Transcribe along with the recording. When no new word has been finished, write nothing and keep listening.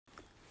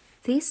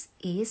This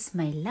is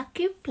my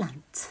lucky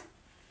plant.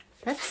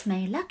 That's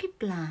my lucky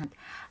plant.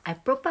 I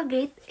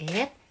propagate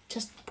it.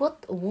 Just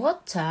put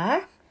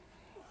water.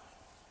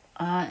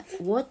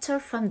 Water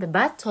from the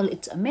bottle.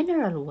 It's a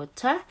mineral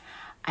water.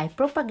 I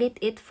propagate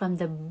it from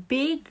the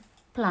big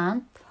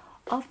plant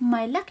of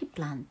my lucky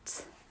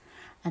plant.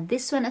 And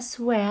this one as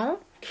well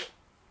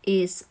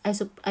is,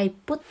 I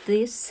put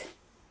this.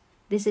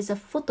 This is a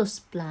photos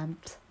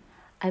plant.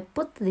 I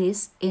put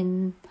this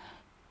in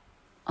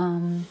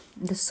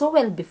the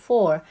soil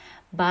before,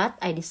 but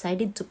I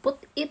decided to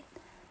put it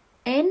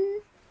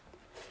in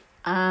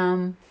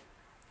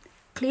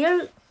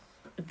clear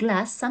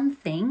glass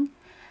something,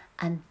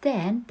 and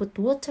then put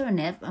water in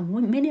it,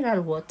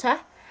 mineral water,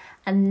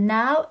 and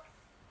now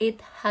it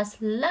has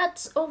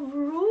lots of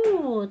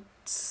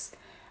roots.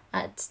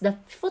 It's the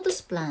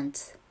photos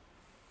plant.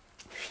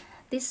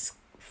 This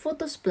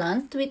photos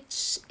plant,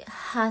 which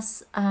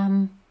has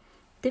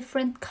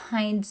different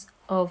kinds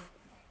of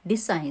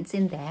designs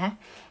in there.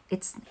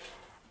 It's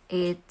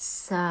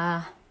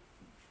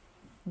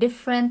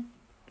different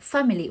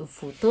family of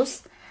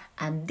photos,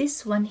 and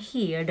this one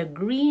here, the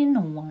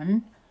green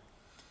one,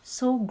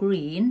 so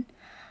green,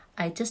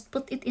 I just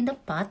put it in the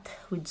pot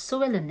with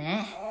soil in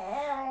it,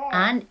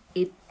 and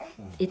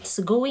it's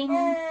going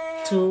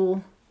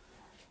to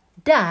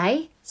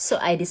die, so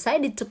I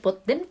decided to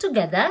put them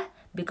together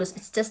because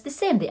it's just the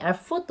same. They are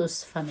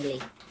photos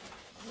family.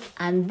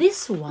 And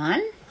this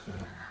one,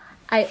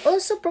 I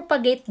also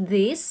propagate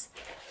this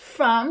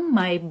from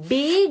my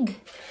big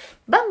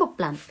bamboo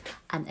plant,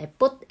 and I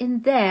put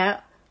in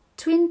there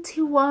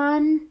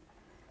 21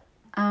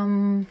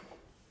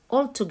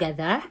 all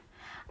together,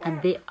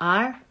 and they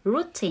are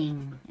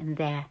rooting in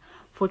there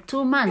for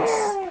 2 months.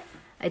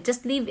 I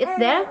just leave it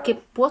there,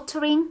 keep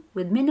watering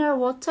with mineral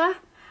water,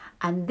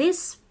 and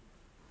this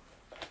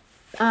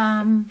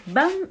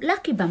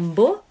lucky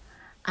bamboo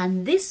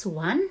and this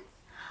one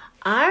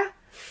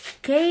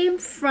came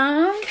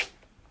from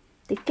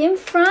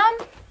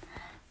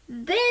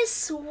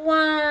this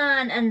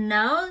one, and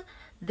now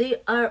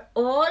they are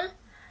all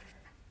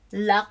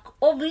lack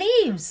of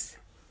leaves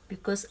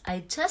because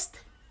I just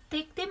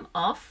take them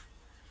off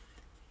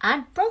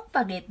and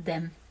propagate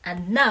them,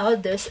 and now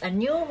there's a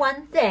new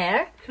one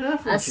there.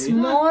 Careful, a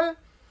small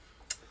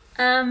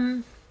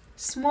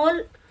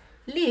small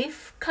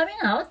leaf coming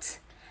out,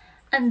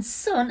 and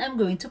soon I'm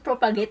going to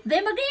propagate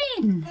them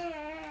again.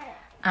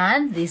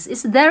 And this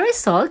is the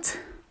result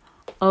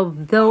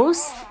of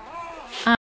those